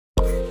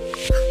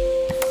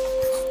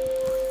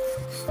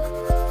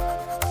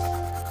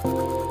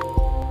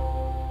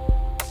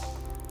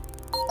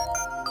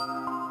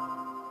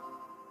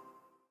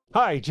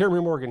Hi,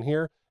 Jeremy Morgan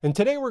here, and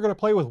today we're going to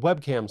play with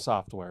webcam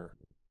software.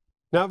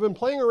 Now, I've been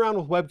playing around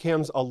with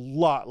webcams a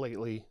lot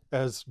lately,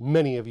 as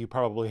many of you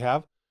probably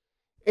have,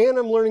 and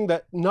I'm learning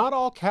that not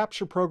all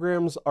capture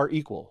programs are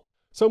equal.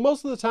 So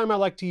most of the time I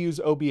like to use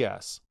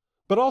OBS,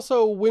 but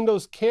also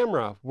Windows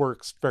Camera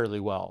works fairly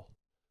well.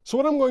 So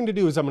what I'm going to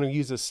do is I'm going to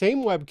use the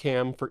same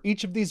webcam for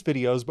each of these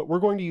videos, but we're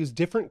going to use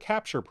different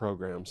capture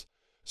programs.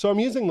 So I'm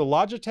using the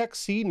Logitech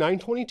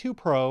C922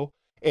 Pro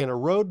and a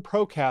Rode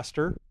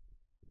Procaster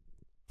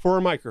for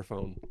a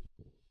microphone.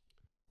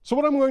 So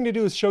what I'm going to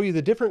do is show you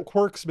the different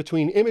quirks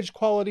between image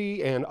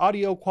quality and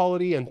audio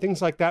quality and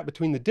things like that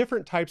between the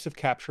different types of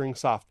capturing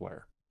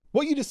software.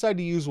 What you decide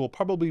to use will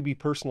probably be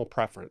personal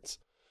preference,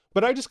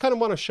 but I just kind of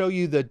want to show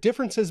you the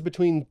differences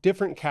between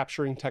different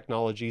capturing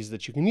technologies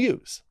that you can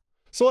use.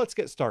 So let's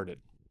get started.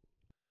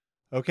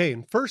 Okay,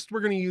 and first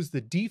we're going to use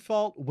the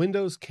default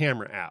Windows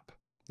Camera app.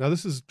 Now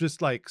this is just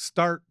like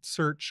Start,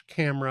 Search,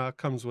 Camera,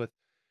 comes with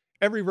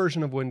every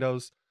version of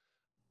Windows.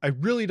 I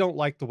really don't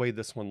like the way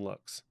this one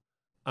looks.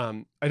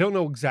 I don't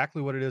know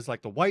exactly what it is,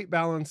 like the white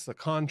balance, the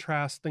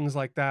contrast, things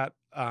like that,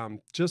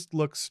 just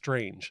looks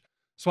strange.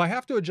 So I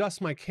have to adjust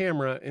my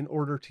camera in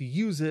order to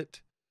use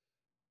it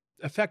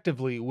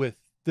effectively with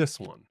this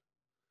one.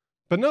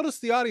 But notice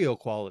the audio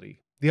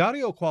quality. The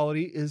audio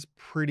quality is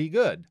pretty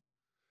good.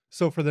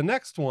 So for the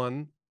next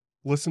one,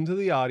 listen to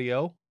the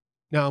audio.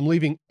 Now I'm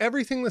leaving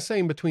everything the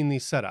same between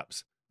these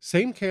setups.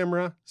 Same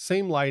camera,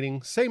 same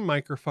lighting, same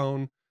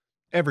microphone,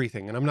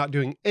 everything, and I'm not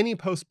doing any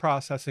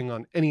post-processing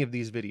on any of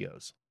these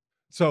videos.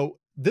 So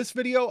this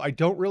video, I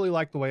don't really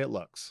like the way it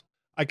looks.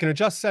 I can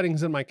adjust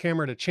settings in my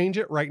camera to change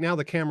it. Right now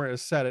the camera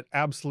is set at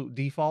absolute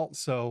default,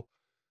 so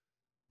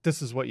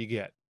this is what you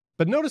get.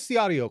 But notice the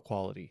audio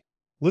quality.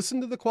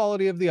 Listen to the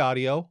quality of the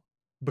audio,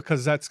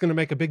 because that's going to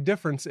make a big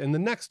difference in the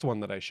next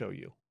one that I show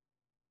you.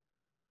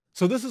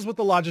 So this is with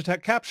the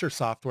Logitech Capture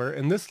software,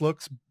 and this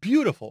looks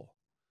beautiful,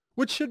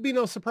 which should be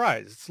no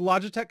surprise. It's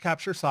Logitech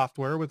Capture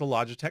software with a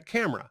Logitech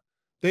camera.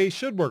 They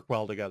should work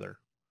well together.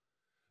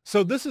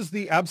 So this is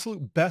the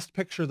absolute best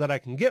picture that I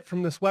can get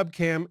from this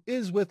webcam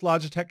is with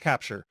Logitech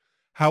Capture.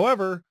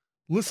 However,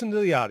 listen to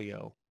the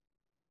audio.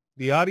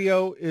 The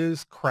audio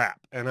is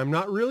crap, and I'm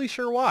not really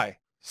sure why.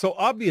 So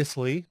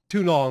obviously,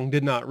 too long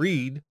did not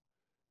read.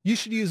 You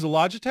should use the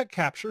Logitech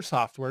Capture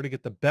software to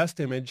get the best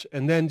image,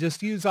 and then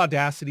just use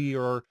Audacity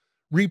or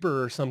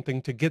Reaper or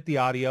something to get the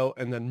audio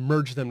and then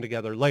merge them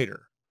together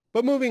later.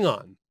 But moving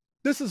on.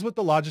 This is with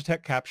the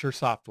Logitech Capture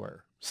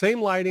software.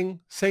 Same lighting,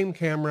 same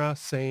camera,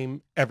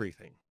 same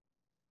everything.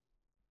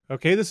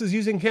 Okay, this is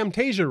using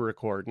Camtasia to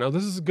record. Now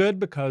this is good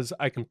because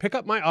I can pick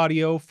up my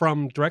audio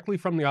directly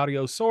from the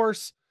audio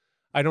source.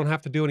 I don't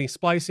have to do any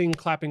splicing,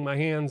 clapping my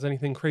hands,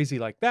 anything crazy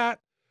like that.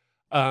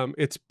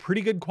 It's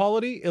pretty good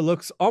quality. It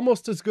looks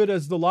almost as good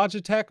as the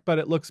Logitech, but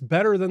it looks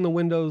better than the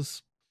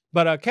Windows.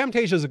 But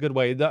Camtasia is a good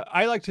way.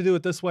 I like to do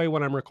it this way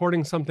when I'm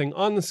recording something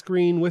on the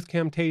screen with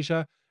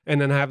Camtasia, and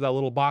then have that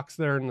little box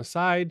there on the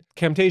side.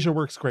 Camtasia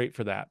works great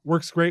for that.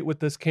 Works great with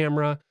this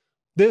camera.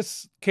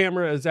 This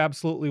camera is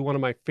absolutely one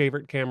of my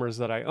favorite cameras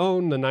that I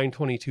own, the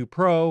 922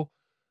 Pro,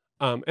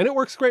 and it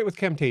works great with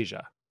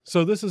Camtasia.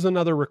 So this is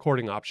another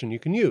recording option you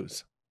can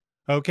use.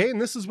 Okay, and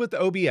this is with the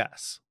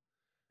OBS.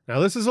 Now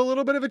this is a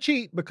little bit of a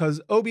cheat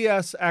because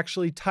OBS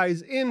actually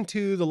ties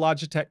into the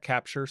Logitech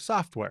Capture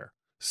software.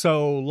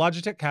 So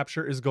Logitech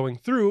Capture is going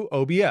through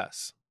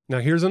OBS. Now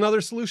here's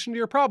another solution to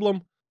your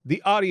problem.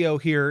 The audio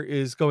here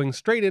is going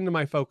straight into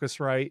my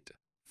Focusrite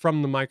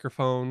from the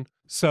microphone,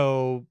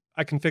 so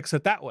I can fix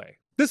it that way.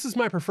 This is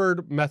my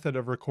preferred method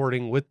of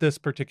recording with this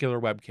particular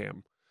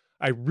webcam.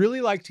 I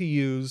really like to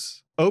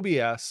use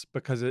OBS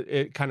because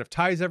it kind of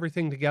ties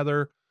everything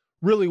together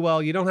really well.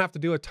 You don't have to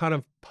do a ton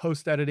of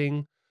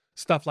post-editing,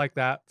 stuff like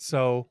that.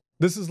 So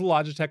this is the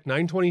Logitech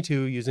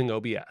 922 using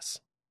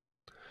OBS.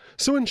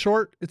 So in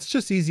short, it's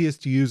just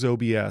easiest to use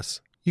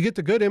OBS. You get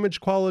the good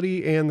image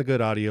quality and the good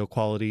audio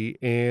quality,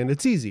 and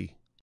it's easy.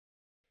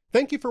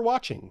 Thank you for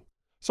watching.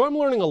 So I'm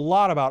learning a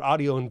lot about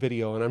audio and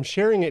video, and I'm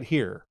sharing it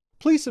here.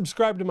 Please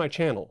subscribe to my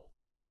channel.